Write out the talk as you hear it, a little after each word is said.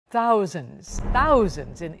Thousands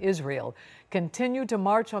in Israel continue to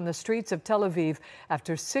march on the streets of Tel Aviv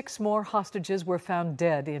after 6 more hostages were found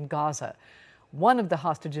dead in Gaza. One of the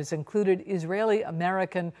hostages included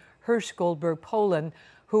Israeli-American Hirsch Goldberg Poland,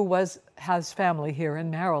 who has family here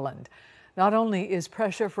in Maryland. Not only is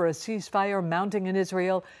pressure for a ceasefire mounting in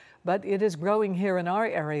Israel, but it is growing here in our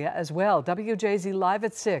area as well. WJZ Live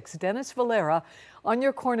at 6, Dennis Valera on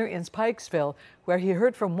your corner in Pikesville, where he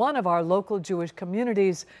heard from one of our local Jewish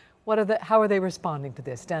communities. How are they responding to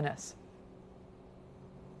this, Dennis?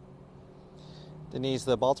 Denise,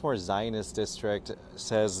 the Baltimore Zionist District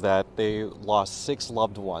says that they lost 6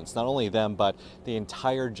 loved ones. Not only them, but the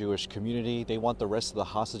entire Jewish community. They want the rest of the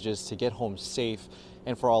hostages to get home safe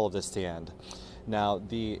and for all of this to end. Now,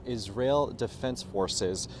 the Israel Defense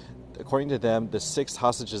Forces, according to them, the 6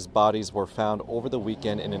 hostages' bodies were found over the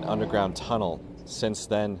weekend in an underground tunnel. Since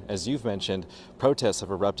then, as you've mentioned, protests have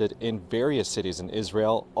erupted in various cities in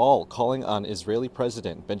Israel, all calling on Israeli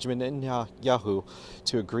President Benjamin Netanyahu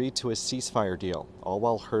to agree to a ceasefire deal, all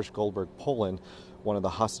while Hirsch Goldberg Poland, one of the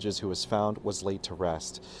hostages who was found, was laid to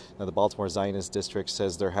rest. Now, the Baltimore Zionist District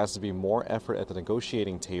says there has to be more effort at the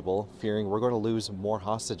negotiating table, fearing we're going to lose more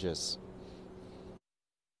hostages.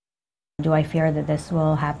 Do I fear that this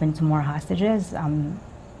will happen to more hostages? I'm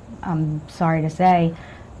sorry to say,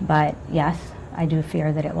 but yes, I do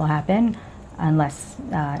fear that it will happen unless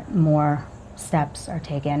more steps are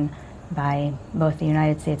taken by both the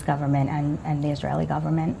United States government and the Israeli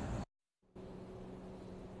government.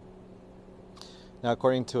 Now,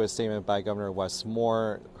 according to a statement by Governor Wes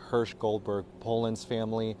Moore, Hirsch Goldberg Poland's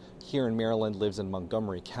family here in Maryland lives in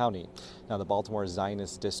Montgomery County. Now, the Baltimore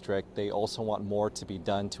Zionist District, they also want more to be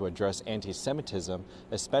done to address anti-Semitism,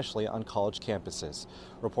 especially on college campuses.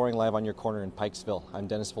 Reporting live on your corner in Pikesville, I'm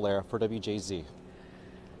Dennis Valera for WJZ.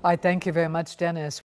 I thank you very much, Dennis.